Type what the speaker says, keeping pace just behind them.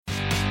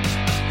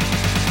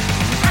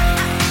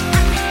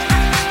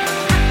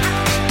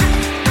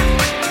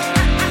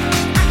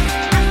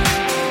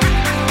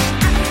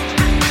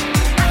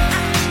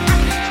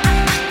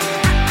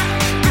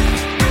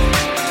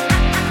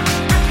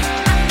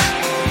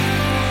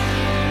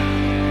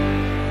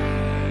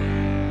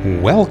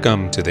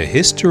Welcome to the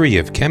History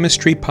of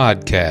Chemistry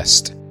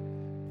podcast.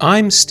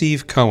 I'm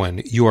Steve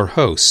Cohen, your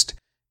host,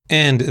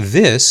 and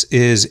this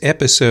is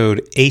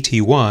episode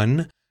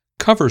 81,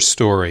 Cover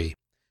Story,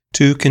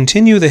 to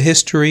continue the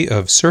history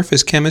of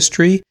surface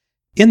chemistry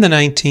in the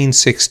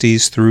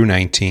 1960s through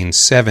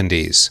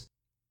 1970s.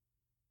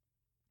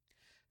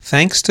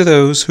 Thanks to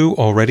those who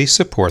already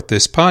support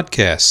this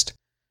podcast.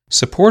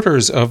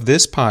 Supporters of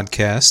this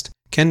podcast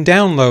can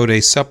download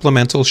a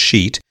supplemental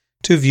sheet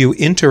to view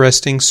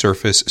interesting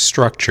surface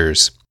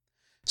structures.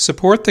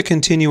 Support the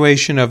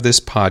continuation of this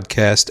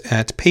podcast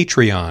at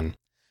Patreon.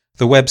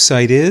 The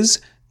website is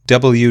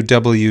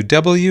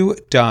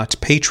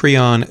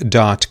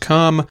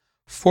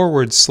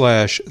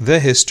www.patreon.com/The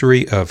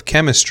History of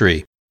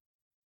Chemistry.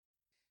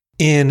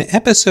 In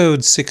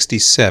episode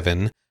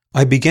 67,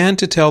 I began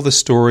to tell the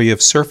story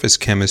of surface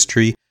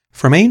chemistry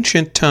from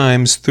ancient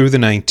times through the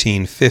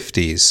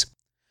 1950s.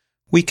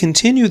 We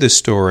continue the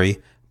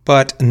story,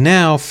 but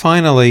now,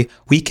 finally,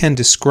 we can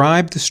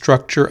describe the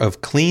structure of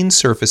clean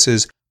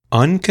surfaces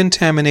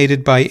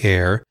uncontaminated by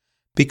air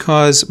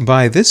because,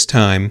 by this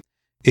time,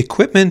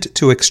 equipment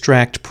to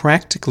extract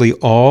practically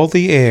all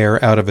the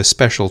air out of a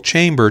special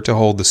chamber to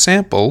hold the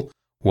sample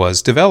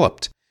was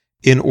developed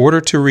in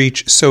order to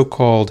reach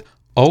so-called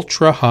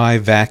ultra-high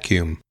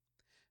vacuum.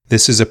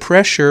 This is a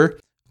pressure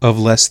of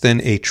less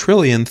than a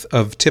trillionth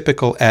of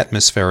typical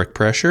atmospheric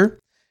pressure,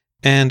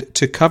 and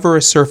to cover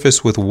a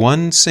surface with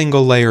one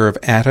single layer of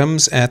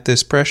atoms at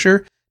this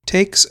pressure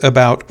takes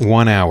about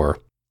 1 hour.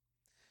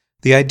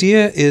 The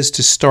idea is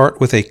to start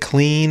with a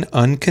clean,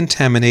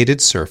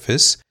 uncontaminated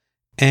surface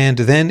and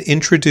then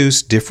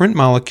introduce different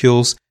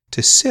molecules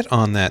to sit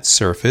on that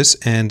surface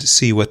and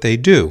see what they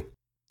do.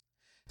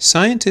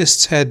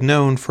 Scientists had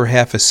known for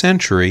half a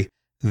century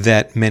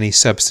that many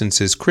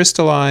substances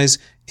crystallize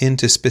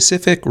into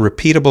specific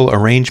repeatable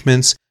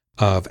arrangements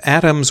of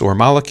atoms or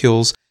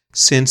molecules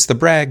since the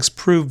Braggs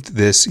proved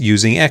this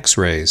using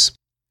X-rays.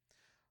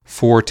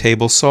 For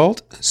table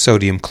salt,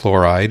 sodium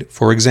chloride,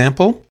 for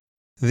example,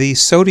 the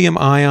sodium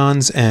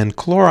ions and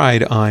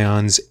chloride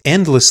ions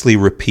endlessly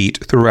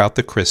repeat throughout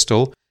the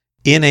crystal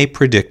in a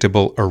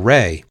predictable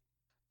array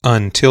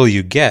until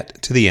you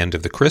get to the end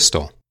of the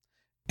crystal.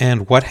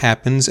 And what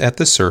happens at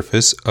the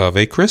surface of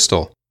a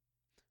crystal?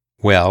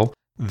 Well,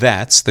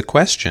 that's the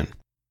question.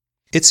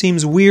 It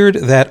seems weird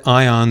that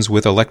ions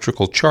with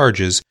electrical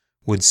charges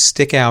would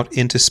stick out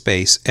into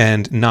space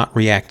and not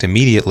react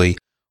immediately,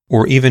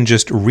 or even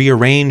just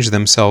rearrange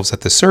themselves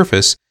at the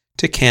surface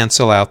to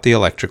cancel out the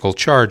electrical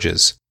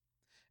charges.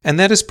 And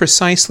that is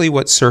precisely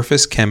what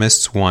surface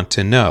chemists want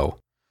to know.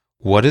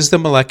 What is the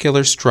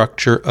molecular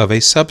structure of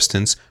a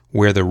substance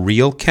where the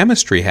real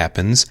chemistry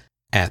happens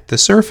at the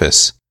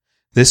surface?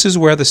 This is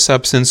where the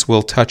substance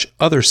will touch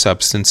other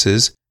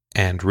substances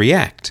and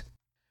react.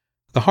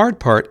 The hard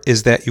part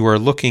is that you are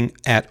looking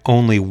at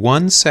only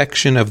one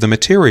section of the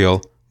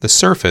material, the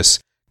surface,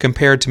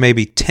 compared to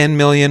maybe 10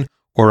 million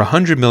or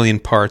 100 million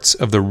parts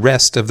of the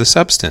rest of the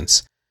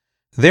substance.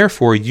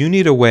 Therefore, you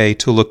need a way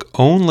to look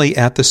only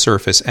at the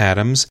surface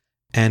atoms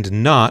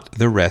and not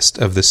the rest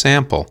of the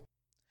sample.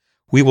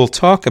 We will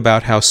talk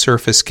about how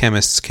surface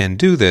chemists can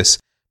do this,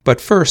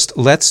 but first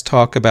let's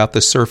talk about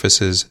the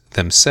surfaces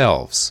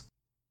themselves.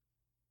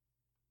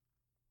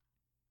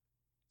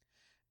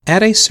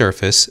 At a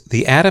surface,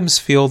 the atoms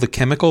feel the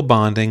chemical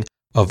bonding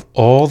of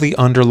all the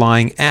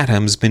underlying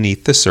atoms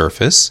beneath the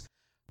surface,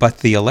 but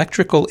the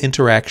electrical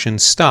interaction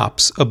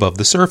stops above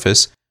the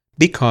surface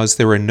because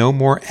there are no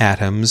more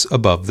atoms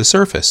above the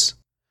surface.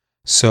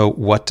 So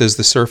what does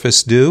the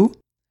surface do?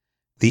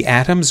 The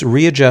atoms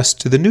readjust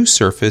to the new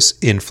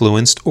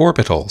surface-influenced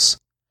orbitals.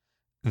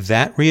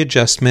 That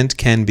readjustment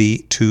can be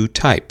two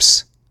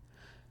types.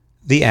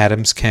 The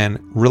atoms can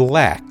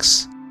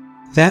relax.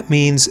 That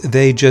means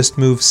they just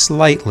move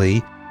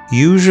slightly,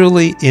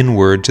 usually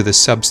inward to the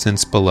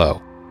substance below.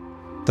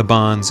 The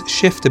bonds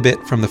shift a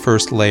bit from the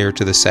first layer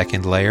to the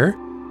second layer,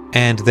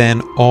 and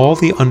then all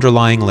the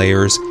underlying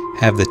layers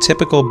have the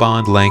typical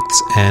bond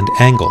lengths and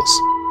angles.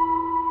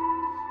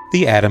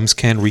 The atoms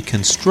can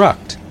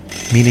reconstruct,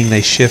 meaning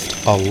they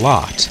shift a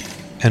lot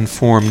and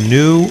form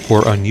new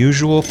or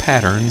unusual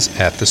patterns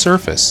at the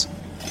surface.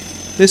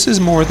 This is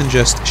more than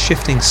just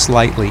shifting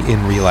slightly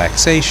in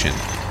relaxation.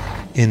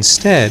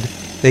 Instead,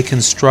 they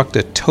construct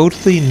a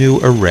totally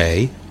new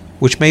array,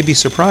 which may be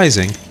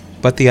surprising,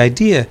 but the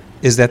idea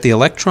is that the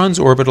electrons'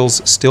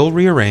 orbitals still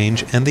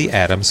rearrange and the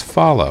atoms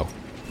follow.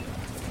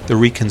 The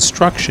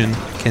reconstruction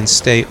can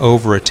stay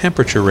over a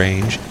temperature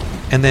range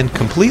and then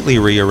completely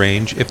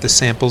rearrange if the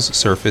sample's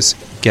surface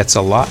gets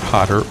a lot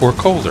hotter or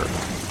colder.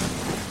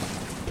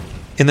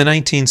 In the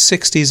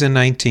 1960s and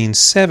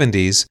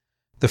 1970s,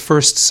 the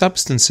first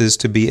substances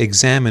to be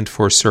examined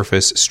for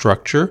surface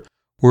structure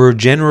were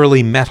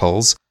generally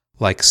metals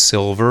like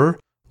silver,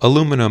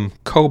 aluminum,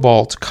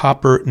 cobalt,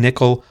 copper,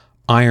 nickel,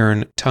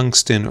 iron,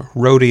 tungsten,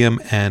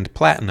 rhodium, and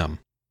platinum.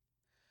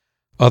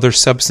 Other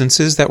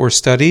substances that were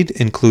studied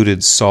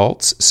included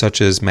salts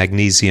such as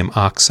magnesium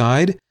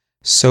oxide,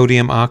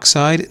 sodium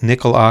oxide,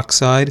 nickel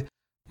oxide,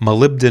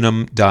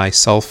 molybdenum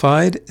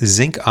disulfide,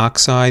 zinc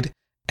oxide,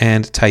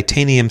 and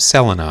titanium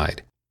selenide.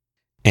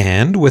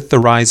 And with the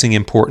rising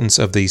importance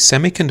of the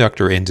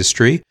semiconductor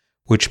industry,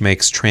 which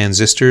makes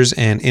transistors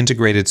and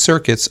integrated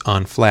circuits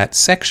on flat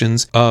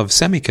sections of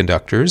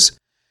semiconductors,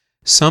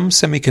 some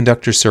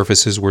semiconductor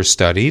surfaces were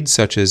studied,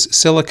 such as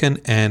silicon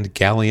and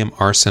gallium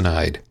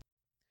arsenide.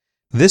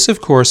 This,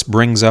 of course,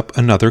 brings up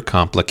another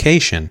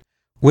complication,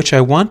 which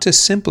I want to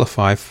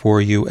simplify for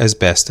you as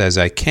best as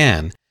I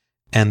can,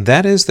 and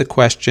that is the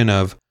question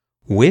of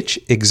which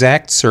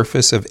exact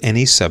surface of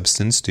any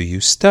substance do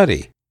you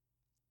study?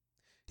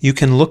 You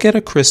can look at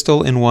a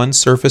crystal in one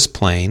surface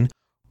plane,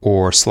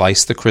 or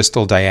slice the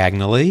crystal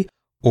diagonally,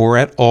 or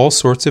at all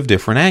sorts of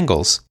different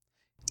angles.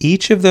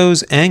 Each of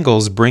those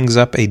angles brings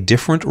up a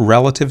different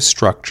relative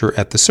structure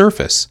at the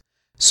surface,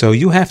 so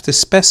you have to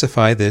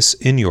specify this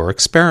in your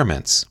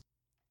experiments.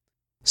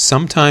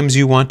 Sometimes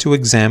you want to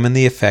examine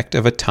the effect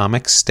of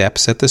atomic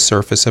steps at the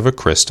surface of a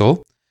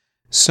crystal,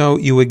 so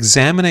you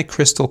examine a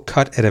crystal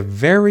cut at a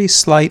very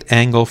slight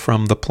angle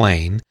from the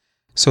plane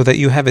so that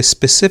you have a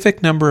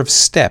specific number of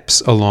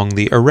steps along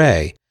the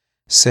array.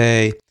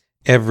 Say,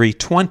 every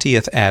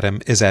 20th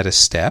atom is at a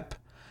step,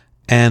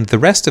 and the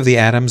rest of the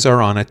atoms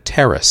are on a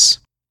terrace.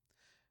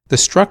 The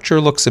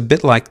structure looks a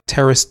bit like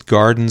terraced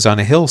gardens on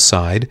a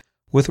hillside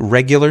with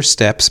regular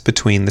steps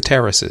between the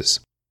terraces.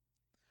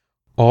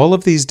 All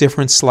of these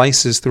different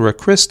slices through a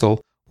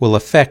crystal will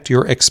affect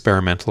your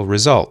experimental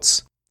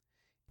results.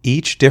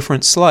 Each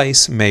different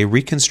slice may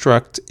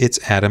reconstruct its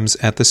atoms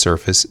at the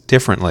surface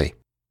differently.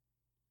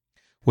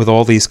 With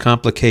all these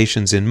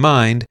complications in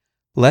mind,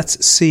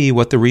 let's see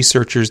what the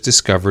researchers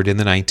discovered in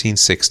the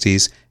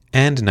 1960s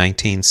and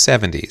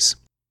 1970s.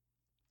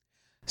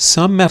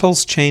 Some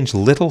metals change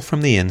little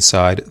from the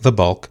inside, the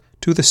bulk,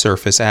 to the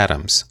surface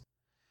atoms.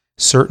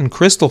 Certain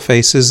crystal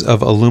faces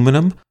of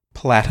aluminum,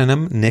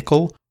 platinum,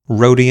 nickel,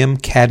 rhodium,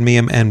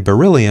 cadmium, and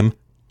beryllium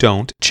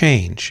don't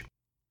change.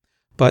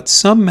 But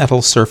some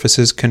metal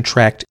surfaces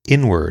contract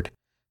inward,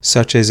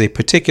 such as a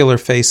particular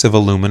face of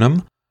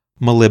aluminum,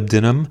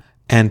 molybdenum,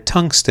 and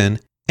tungsten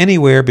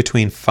anywhere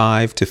between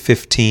 5 to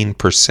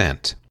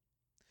 15%.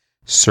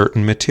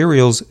 Certain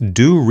materials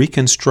do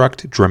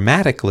reconstruct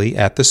dramatically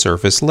at the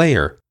surface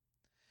layer.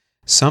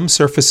 Some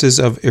surfaces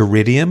of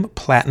iridium,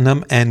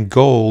 platinum, and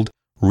gold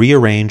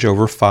rearrange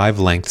over 5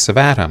 lengths of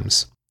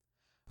atoms.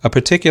 A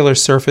particular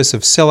surface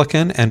of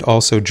silicon and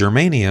also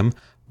germanium,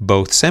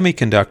 both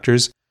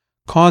semiconductors,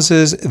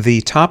 causes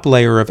the top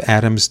layer of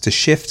atoms to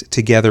shift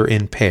together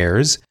in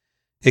pairs,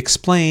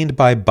 explained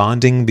by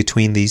bonding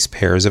between these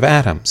pairs of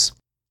atoms.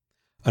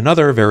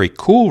 Another very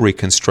cool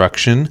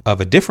reconstruction of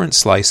a different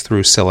slice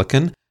through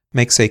silicon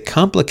makes a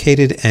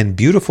complicated and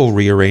beautiful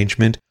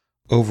rearrangement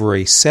over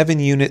a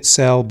 7-unit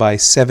cell by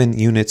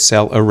 7-unit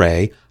cell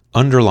array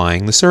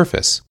underlying the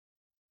surface.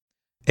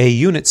 A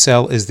unit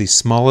cell is the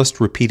smallest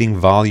repeating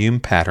volume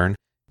pattern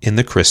in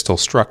the crystal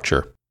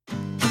structure.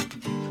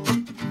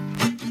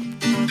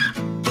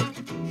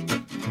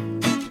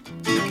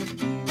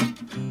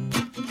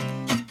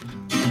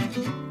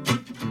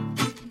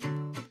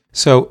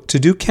 So, to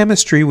do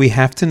chemistry, we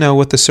have to know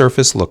what the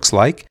surface looks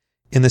like.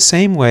 In the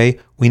same way,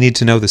 we need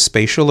to know the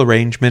spatial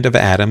arrangement of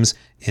atoms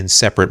in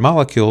separate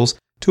molecules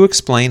to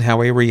explain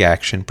how a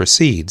reaction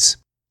proceeds.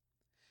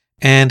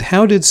 And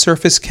how did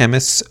surface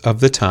chemists of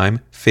the time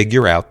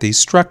figure out these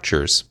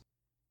structures?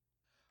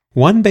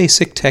 One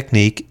basic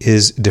technique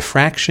is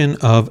diffraction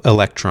of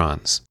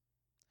electrons.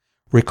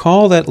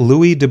 Recall that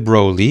Louis de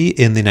Broglie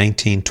in the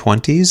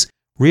 1920s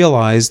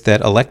realized that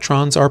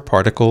electrons are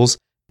particles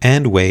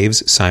and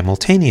waves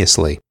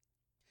simultaneously.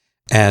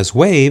 As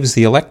waves,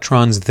 the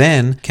electrons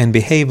then can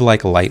behave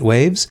like light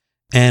waves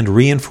and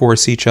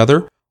reinforce each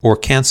other or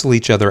cancel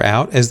each other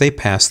out as they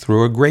pass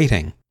through a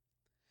grating.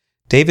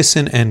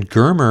 Davison and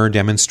Germer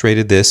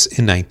demonstrated this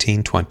in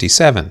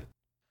 1927.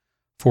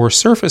 For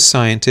surface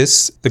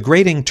scientists, the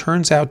grating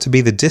turns out to be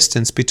the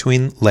distance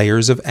between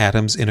layers of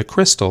atoms in a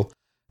crystal,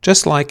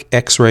 just like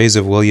X-rays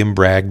of William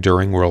Bragg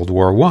during World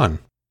War I.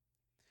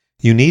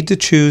 You need to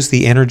choose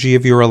the energy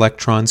of your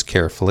electrons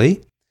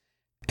carefully,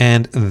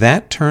 and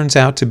that turns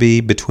out to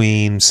be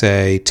between,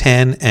 say,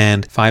 10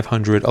 and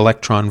 500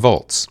 electron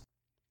volts.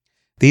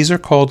 These are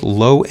called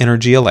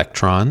low-energy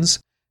electrons,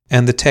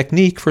 and the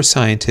technique for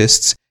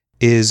scientists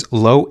is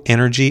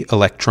low-energy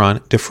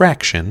electron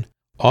diffraction,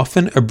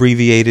 often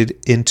abbreviated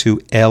into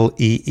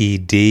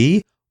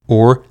LEED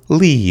or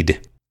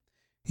LEED.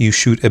 You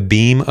shoot a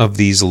beam of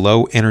these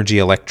low-energy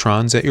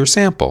electrons at your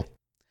sample.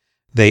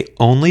 They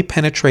only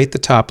penetrate the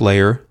top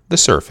layer, the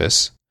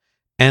surface,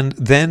 and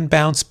then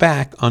bounce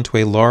back onto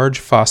a large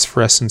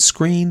phosphorescent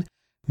screen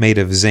made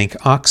of zinc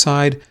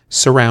oxide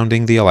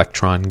surrounding the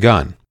electron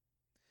gun.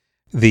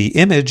 The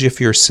image, if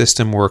your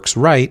system works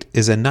right,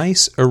 is a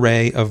nice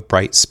array of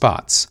bright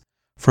spots,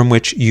 from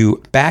which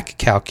you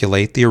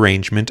back-calculate the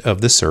arrangement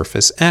of the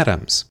surface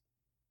atoms.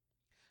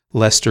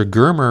 Lester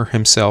Germer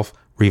himself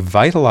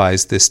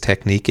revitalized this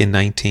technique in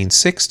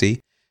 1960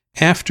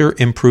 after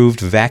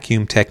improved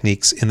vacuum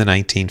techniques in the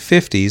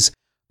 1950s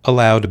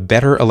allowed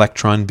better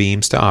electron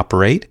beams to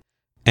operate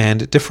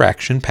and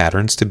diffraction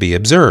patterns to be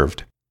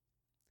observed.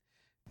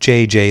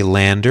 J.J.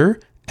 Lander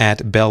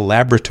at Bell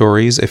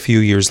Laboratories a few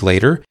years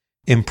later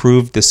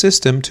improved the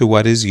system to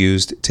what is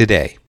used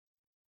today.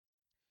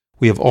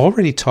 We have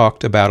already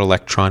talked about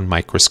electron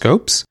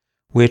microscopes,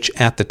 which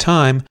at the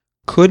time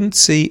couldn't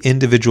see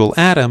individual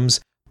atoms,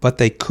 but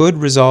they could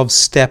resolve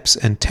steps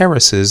and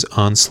terraces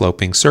on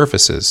sloping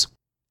surfaces.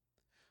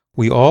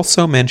 We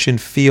also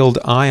mentioned field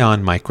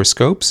ion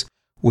microscopes,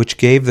 which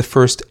gave the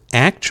first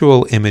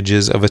actual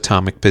images of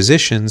atomic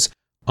positions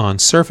on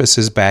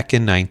surfaces back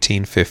in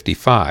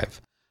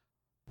 1955.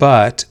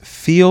 But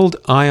field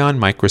ion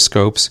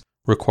microscopes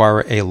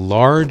require a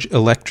large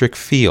electric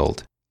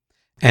field,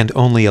 and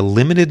only a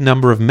limited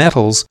number of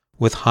metals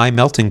with high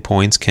melting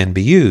points can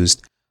be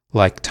used,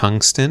 like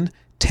tungsten,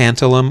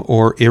 tantalum,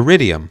 or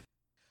iridium.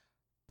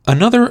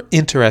 Another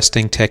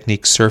interesting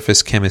technique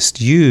surface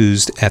chemists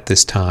used at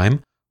this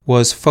time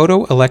was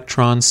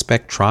photoelectron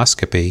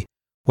spectroscopy,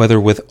 whether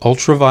with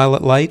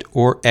ultraviolet light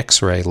or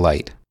X-ray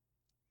light.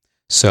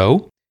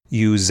 So,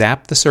 you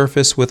zap the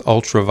surface with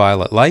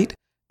ultraviolet light,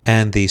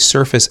 and the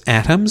surface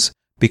atoms,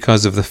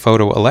 because of the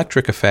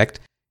photoelectric effect,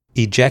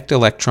 eject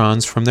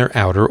electrons from their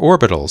outer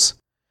orbitals.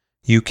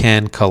 You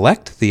can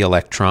collect the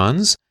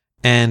electrons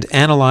and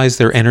analyze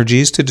their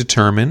energies to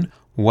determine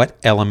what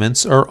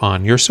elements are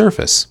on your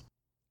surface.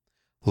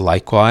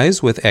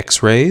 Likewise, with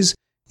X-rays,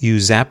 you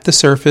zap the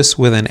surface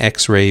with an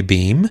X-ray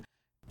beam,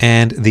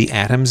 and the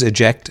atoms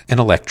eject an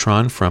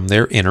electron from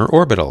their inner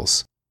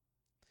orbitals.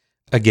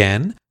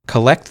 Again,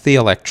 collect the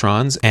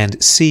electrons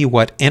and see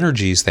what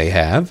energies they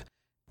have,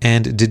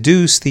 and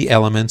deduce the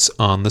elements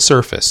on the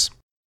surface.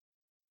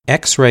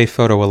 X-ray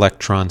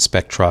photoelectron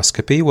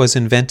spectroscopy was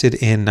invented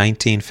in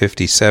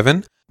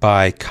 1957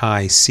 by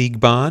Kai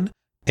Siegbahn,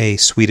 a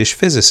Swedish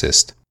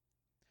physicist.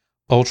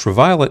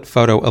 Ultraviolet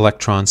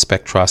photoelectron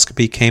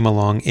spectroscopy came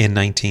along in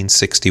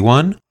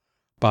 1961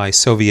 by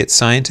Soviet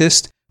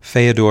scientist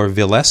Fyodor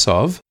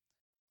Vilesov,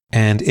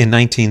 and in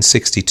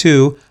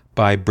 1962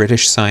 by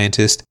British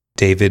scientist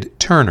David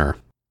Turner.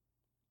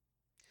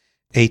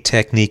 A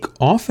technique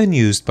often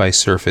used by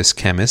surface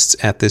chemists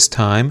at this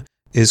time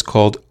is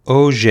called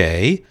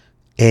Auger,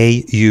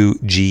 A-U-G-E-R,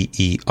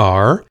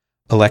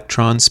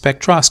 electron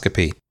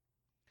spectroscopy.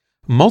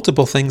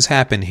 Multiple things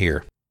happen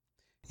here.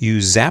 You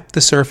zap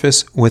the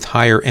surface with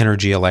higher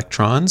energy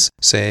electrons,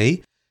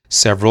 say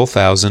several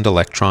thousand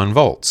electron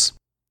volts.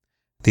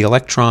 The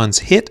electrons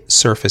hit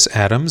surface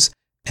atoms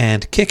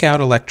and kick out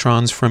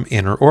electrons from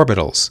inner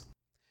orbitals.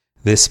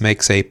 This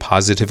makes a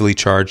positively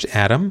charged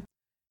atom,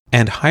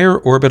 and higher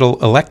orbital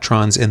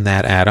electrons in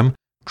that atom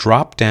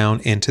drop down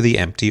into the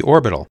empty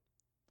orbital.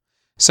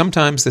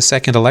 Sometimes the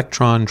second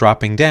electron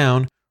dropping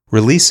down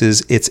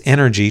releases its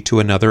energy to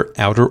another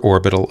outer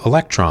orbital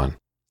electron.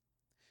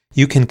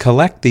 You can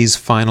collect these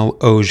final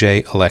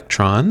Auger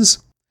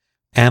electrons,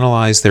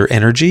 analyze their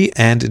energy,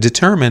 and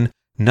determine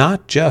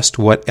not just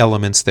what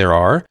elements there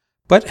are,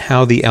 but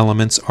how the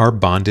elements are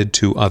bonded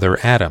to other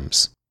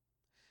atoms.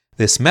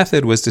 This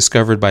method was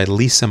discovered by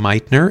Lise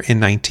Meitner in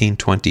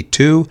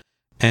 1922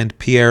 and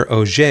Pierre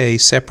Auger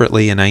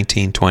separately in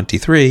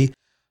 1923,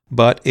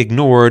 but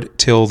ignored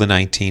till the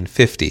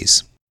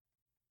 1950s.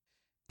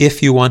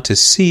 If you want to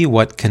see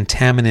what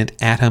contaminant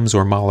atoms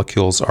or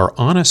molecules are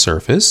on a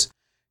surface,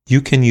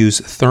 you can use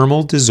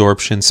thermal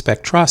desorption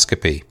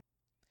spectroscopy.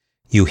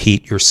 You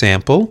heat your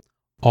sample,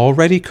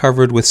 already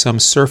covered with some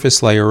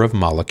surface layer of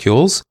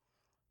molecules,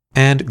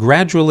 and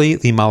gradually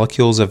the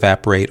molecules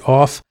evaporate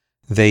off,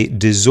 they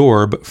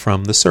desorb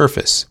from the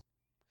surface.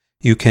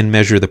 You can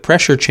measure the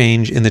pressure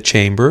change in the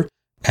chamber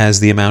as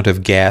the amount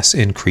of gas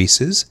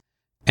increases,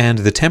 and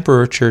the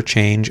temperature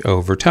change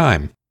over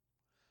time.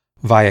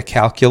 Via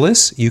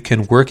calculus, you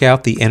can work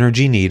out the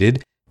energy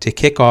needed to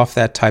kick off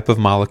that type of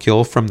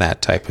molecule from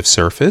that type of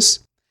surface,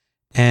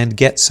 and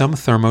get some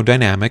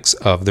thermodynamics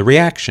of the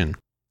reaction.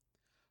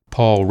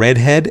 Paul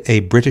Redhead,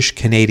 a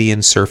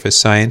British-Canadian surface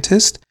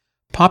scientist,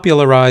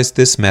 popularized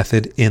this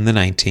method in the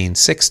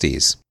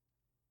 1960s.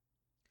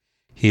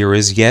 Here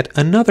is yet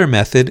another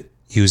method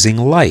using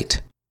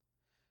light.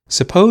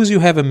 Suppose you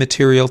have a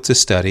material to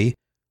study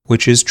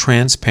which is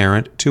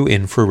transparent to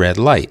infrared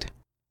light.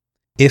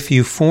 If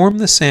you form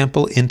the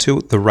sample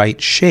into the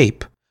right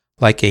shape,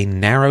 like a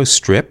narrow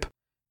strip,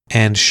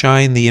 and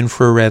shine the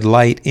infrared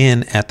light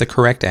in at the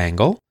correct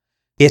angle,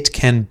 it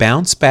can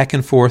bounce back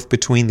and forth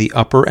between the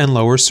upper and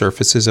lower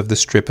surfaces of the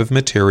strip of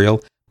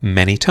material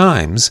many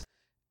times,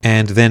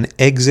 and then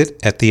exit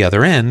at the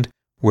other end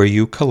where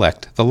you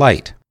collect the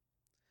light.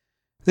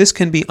 This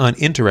can be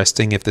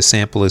uninteresting if the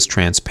sample is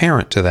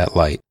transparent to that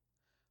light,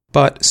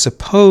 but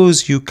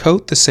suppose you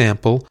coat the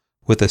sample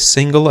with a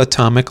single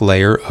atomic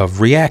layer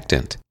of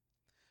reactant.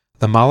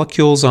 The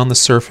molecules on the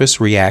surface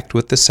react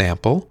with the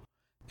sample,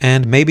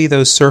 and maybe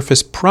those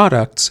surface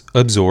products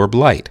absorb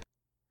light.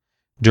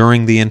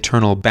 During the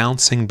internal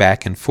bouncing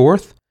back and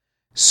forth,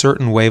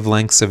 certain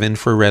wavelengths of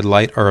infrared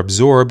light are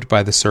absorbed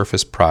by the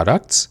surface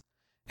products,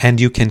 and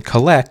you can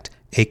collect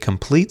a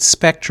complete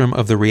spectrum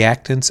of the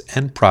reactants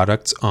and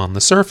products on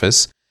the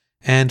surface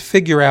and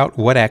figure out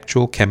what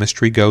actual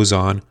chemistry goes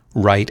on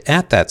right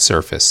at that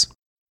surface.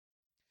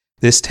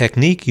 This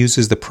technique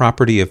uses the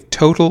property of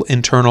total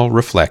internal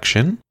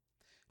reflection,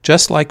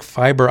 just like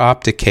fiber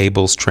optic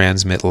cables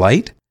transmit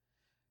light,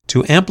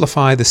 to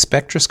amplify the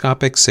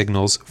spectroscopic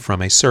signals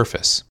from a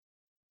surface.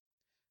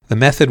 The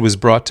method was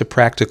brought to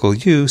practical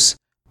use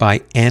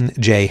by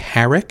N.J.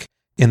 Harrick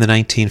in the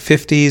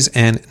 1950s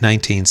and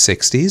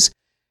 1960s,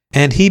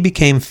 and he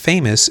became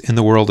famous in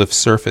the world of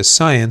surface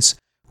science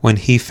when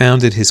he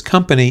founded his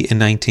company in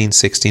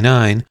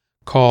 1969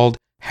 called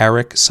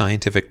Harrick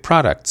Scientific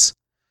Products,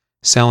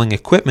 selling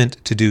equipment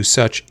to do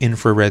such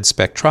infrared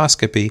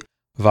spectroscopy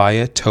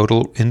via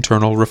total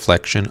internal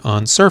reflection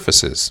on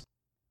surfaces.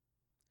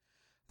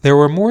 There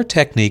were more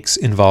techniques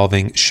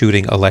involving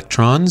shooting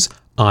electrons,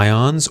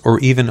 ions, or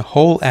even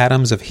whole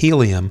atoms of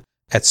helium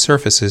at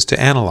surfaces to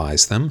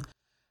analyze them,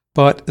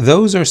 but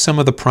those are some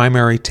of the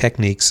primary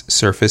techniques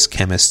surface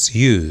chemists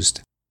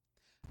used.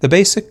 The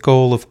basic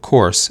goal, of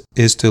course,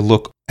 is to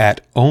look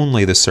at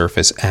only the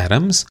surface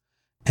atoms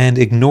and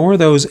ignore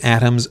those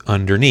atoms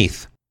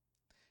underneath.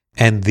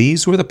 And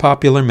these were the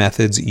popular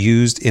methods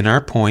used in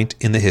our point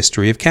in the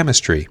history of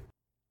chemistry.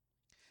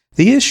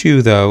 The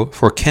issue, though,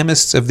 for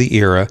chemists of the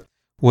era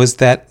was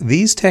that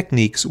these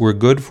techniques were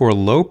good for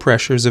low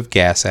pressures of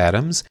gas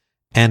atoms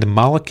and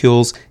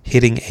molecules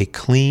hitting a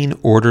clean,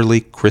 orderly,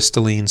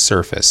 crystalline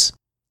surface.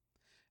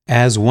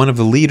 As one of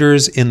the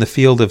leaders in the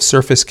field of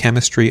surface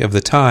chemistry of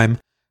the time,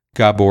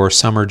 Gabor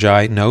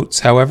Samardzhai notes,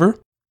 however,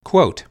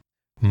 quote,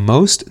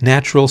 "Most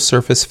natural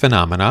surface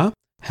phenomena,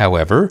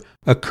 however,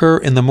 occur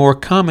in the more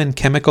common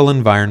chemical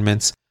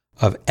environments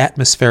of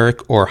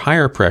atmospheric or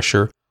higher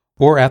pressure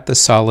or at the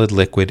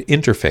solid-liquid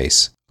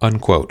interface."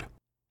 Unquote.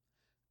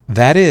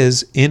 That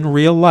is, in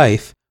real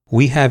life,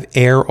 we have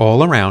air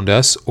all around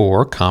us,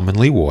 or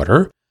commonly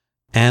water,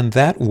 and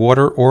that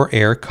water or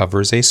air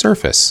covers a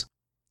surface.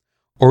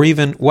 Or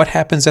even what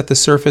happens at the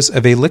surface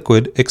of a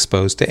liquid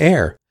exposed to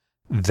air.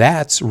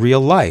 That's real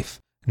life,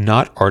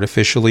 not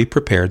artificially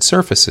prepared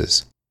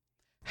surfaces.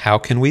 How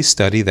can we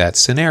study that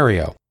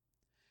scenario?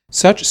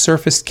 Such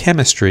surface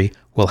chemistry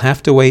will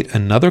have to wait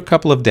another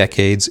couple of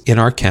decades in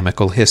our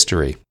chemical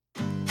history.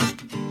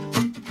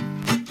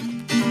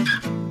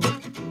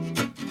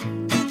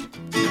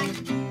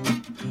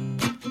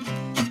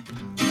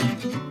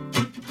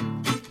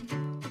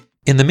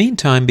 In the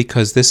meantime,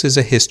 because this is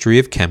a history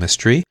of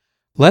chemistry,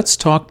 let's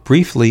talk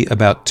briefly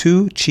about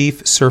two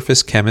chief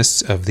surface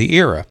chemists of the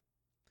era.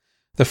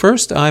 The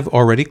first I've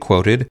already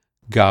quoted,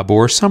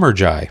 Gabor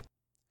Samardzhai.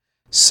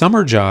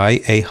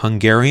 Samardzhai, a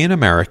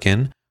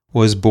Hungarian-American,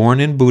 was born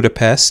in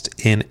Budapest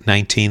in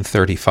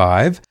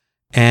 1935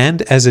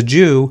 and, as a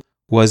Jew,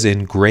 was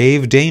in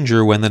grave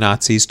danger when the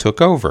Nazis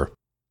took over.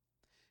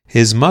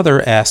 His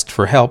mother asked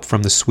for help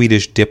from the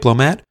Swedish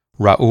diplomat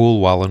Raoul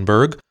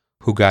Wallenberg,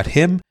 who got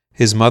him,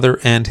 his mother,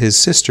 and his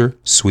sister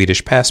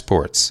Swedish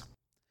passports.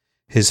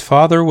 His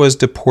father was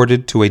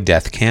deported to a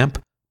death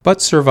camp,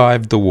 but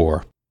survived the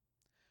war.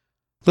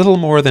 Little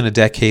more than a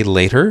decade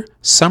later,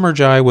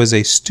 Samardzhai was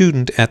a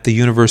student at the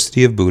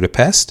University of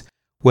Budapest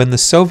when the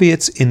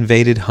Soviets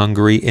invaded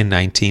Hungary in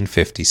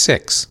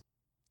 1956.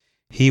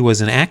 He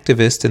was an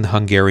activist in the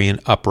Hungarian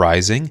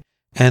uprising,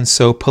 and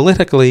so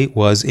politically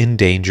was in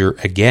danger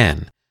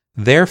again.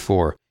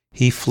 Therefore,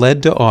 he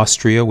fled to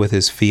Austria with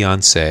his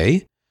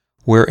fiancée,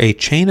 where a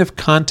chain of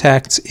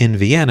contacts in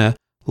Vienna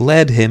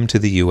led him to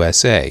the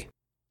USA.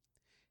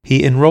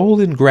 He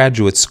enrolled in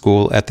graduate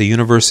school at the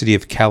University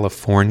of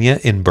California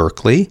in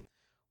Berkeley,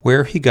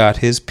 where he got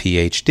his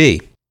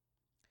Ph.D.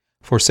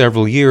 For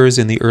several years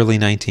in the early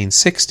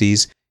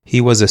 1960s,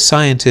 he was a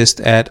scientist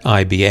at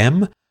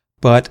IBM,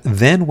 but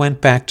then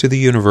went back to the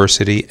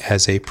university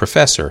as a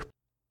professor.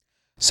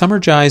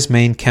 Samardzhai's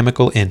main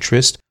chemical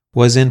interest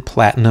was in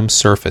platinum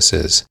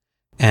surfaces,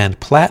 and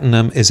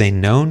platinum is a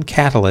known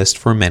catalyst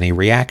for many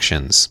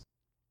reactions.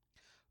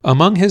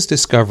 Among his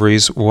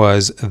discoveries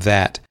was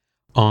that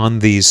on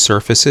these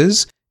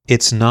surfaces,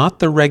 it's not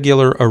the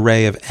regular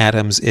array of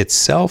atoms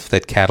itself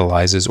that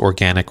catalyzes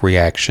organic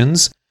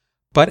reactions,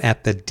 but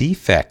at the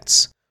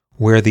defects,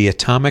 where the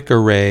atomic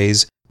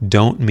arrays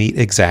don't meet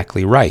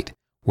exactly right,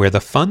 where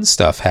the fun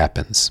stuff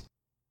happens.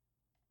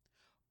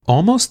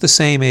 Almost the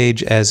same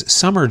age as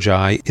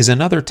Samardzhai is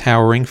another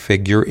towering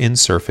figure in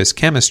surface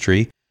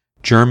chemistry,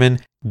 German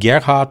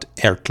Gerhard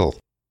Ertl.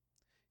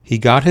 He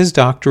got his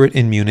doctorate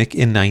in Munich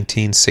in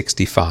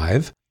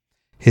 1965.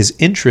 His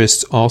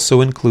interests also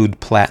include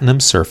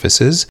platinum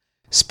surfaces,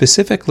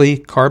 specifically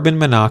carbon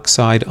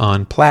monoxide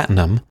on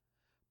platinum,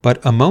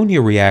 but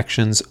ammonia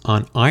reactions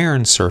on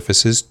iron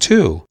surfaces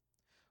too,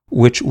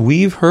 which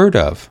we've heard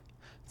of,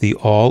 the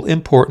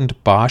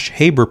all-important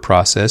Bosch-Haber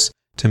process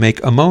to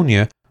make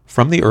ammonia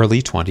from the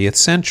early 20th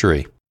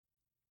century.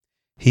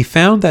 He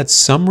found that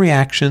some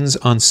reactions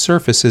on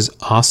surfaces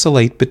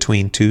oscillate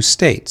between two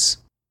states.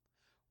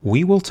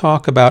 We will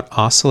talk about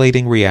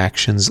oscillating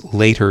reactions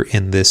later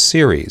in this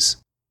series.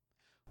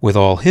 With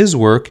all his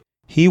work,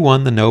 he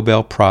won the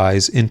Nobel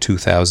Prize in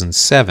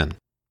 2007.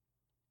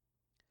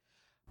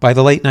 By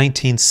the late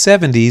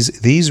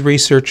 1970s, these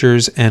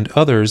researchers and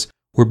others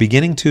we're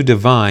beginning to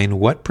divine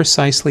what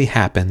precisely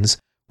happens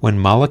when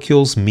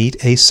molecules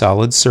meet a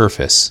solid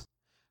surface,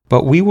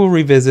 but we will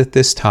revisit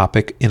this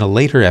topic in a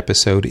later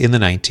episode in the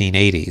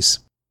 1980s.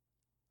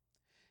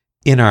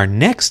 In our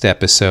next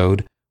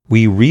episode,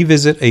 we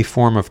revisit a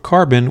form of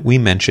carbon we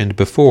mentioned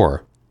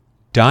before,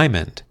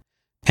 diamond,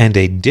 and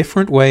a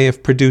different way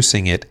of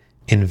producing it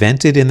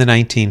invented in the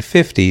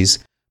 1950s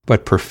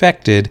but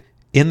perfected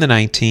in the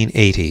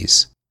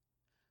 1980s.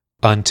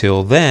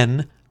 Until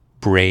then,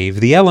 brave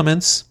the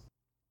elements.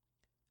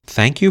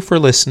 Thank you for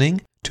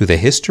listening to the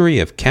History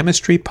of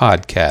Chemistry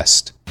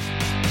podcast.